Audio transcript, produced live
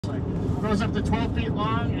Grows up to 12 feet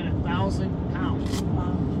long and 1,000 pounds.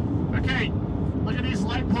 Okay, look at these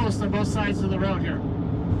light posts on both sides of the road here.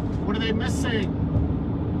 What are they missing?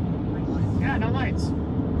 Yeah, no lights.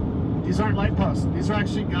 These aren't light posts. These are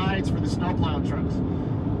actually guides for the snowplow trucks.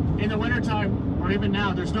 In the wintertime, or even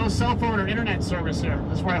now, there's no cell phone or internet service here.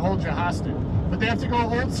 That's where I hold you hostage. But they have to go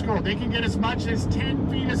old school. They can get as much as 10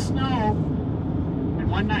 feet of snow in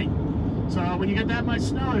one night. So when you get that much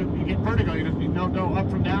snow, you get vertigo. You don't go up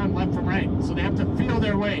from down, left from right. So they have to feel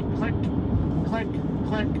their way. Click, click,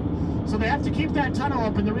 click. So they have to keep that tunnel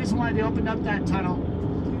open. The reason why they opened up that tunnel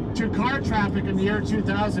to car traffic in the year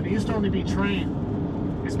 2000, it used to only be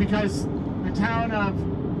train, is because the town of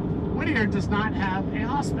Whittier does not have a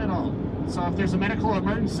hospital. So if there's a medical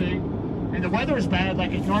emergency and the weather's bad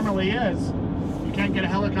like it normally is, you can't get a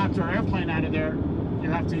helicopter or airplane out of there, you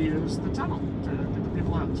have to use the tunnel to get the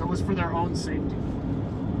people out. So it was for their own safety.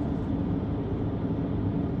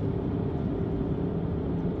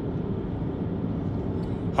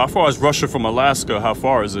 How far is Russia from Alaska? How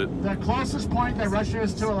far is it? The closest point that Russia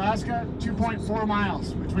is to Alaska, 2.4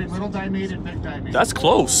 miles between Little Diomede and Big Diomede. That's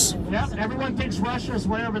close. Yep, everyone thinks Russia's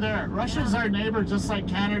way over there. Russia's our neighbor, just like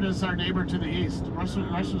Canada's our neighbor to the east.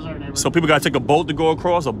 Russia's our neighbor. So people got to take a boat to go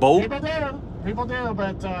across? A boat? People do,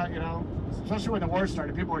 but you know, especially when the war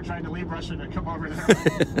started, people were trying to leave Russia to come over there.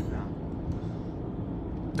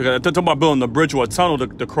 They're talking about building a bridge or a tunnel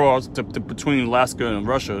to cross between Alaska and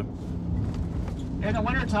Russia. In the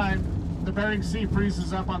wintertime, the Bering Sea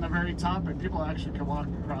freezes up on the very top, and people actually can walk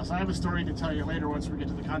across. I have a story to tell you later once we get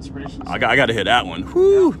to the conservation. I got to hit that one.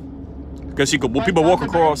 Whew. Yeah. Guess people walk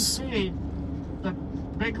across. Sea, the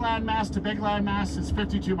big land mass to big land mass is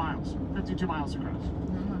 52 miles. 52 miles across.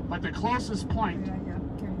 But the closest point,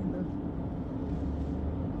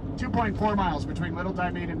 2.4 miles between Little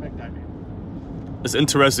Diomede and Big Diomede. It's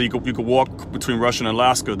interesting. You could walk between Russia and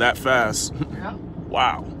Alaska that fast. Yeah.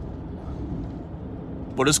 Wow.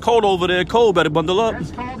 But it's cold over there. Cold. Better bundle up.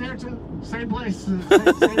 It's cold here too. Same place.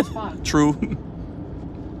 Same spot. True.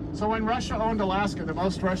 So when Russia owned Alaska, the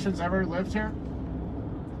most Russians ever lived here,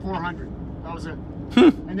 400. That was it.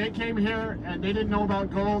 And they came here and they didn't know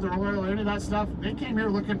about gold or oil or any of that stuff. They came here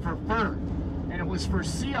looking for fur. And it was for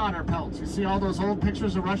sea otter pelts. You see all those old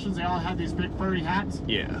pictures of Russians, they all had these big furry hats?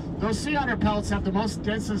 Yeah. Those sea otter pelts have the most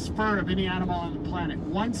densest fur of any animal on the planet.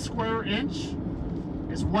 1 square inch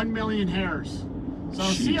is 1 million hairs. So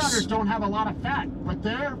Jeez. Sea otters don't have a lot of fat, but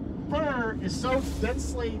their fur is so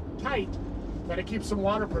densely tight that it keeps them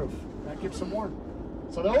waterproof. That keeps them warm.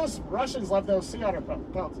 So those Russians love those sea otter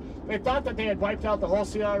pelts. They thought that they had wiped out the whole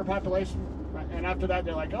sea otter population, and after that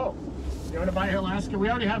they're like, oh, you want to buy Alaska? We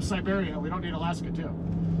already have Siberia. We don't need Alaska too.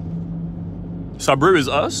 Siberia is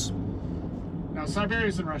us? No,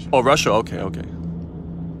 Siberia's in Russia. Oh, Russia. Okay, okay.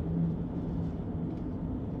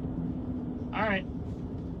 All right.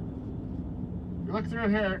 You look through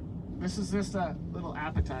here. This is just a little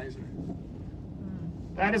appetizer.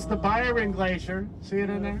 That is the Bering Glacier. See it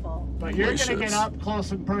in there? But you're going to get up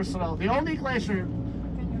close and personal. The only glacier,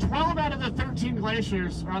 12 out of the 13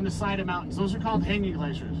 glaciers are on the side of mountains. Those are called hanging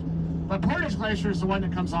glaciers. But Portage Glacier is the one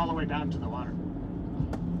that comes all the way down to the water. Do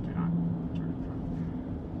not turn in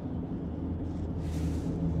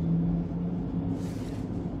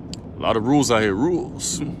front. A lot of rules out here.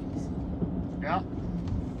 Rules. Yeah.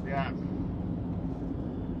 Yeah.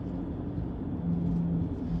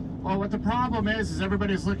 Well, what the problem is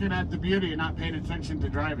everybody's looking at the beauty and not paying attention to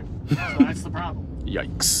driving. So that's the problem.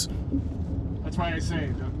 Yikes. That's why I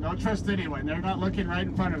say, don't trust anyone. They're not looking right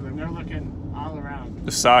in front of them. They're looking all around.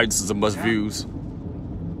 The sides is a must views.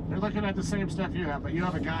 They're looking at the same stuff you have, but you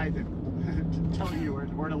have a guide that tell you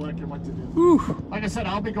where to look and what to do. Whew. Like I said,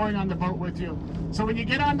 I'll be going on the boat with you. So when you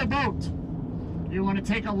get on the boat, you want to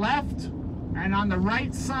take a left, and on the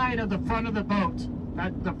right side of the front of the boat,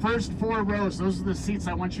 the first 4 rows, those are the seats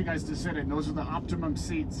I want you guys to sit in. Those are the optimum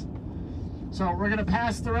seats. So we're going to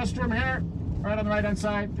pass the restroom here, right on the right-hand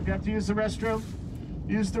side. If you have to use the restroom,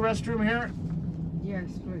 use the restroom here. Yes,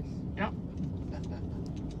 please. Yep.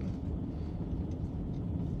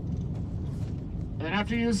 And then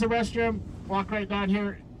after you use the restroom, walk right down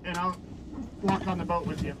here, and I'll walk on the boat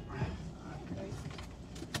with you.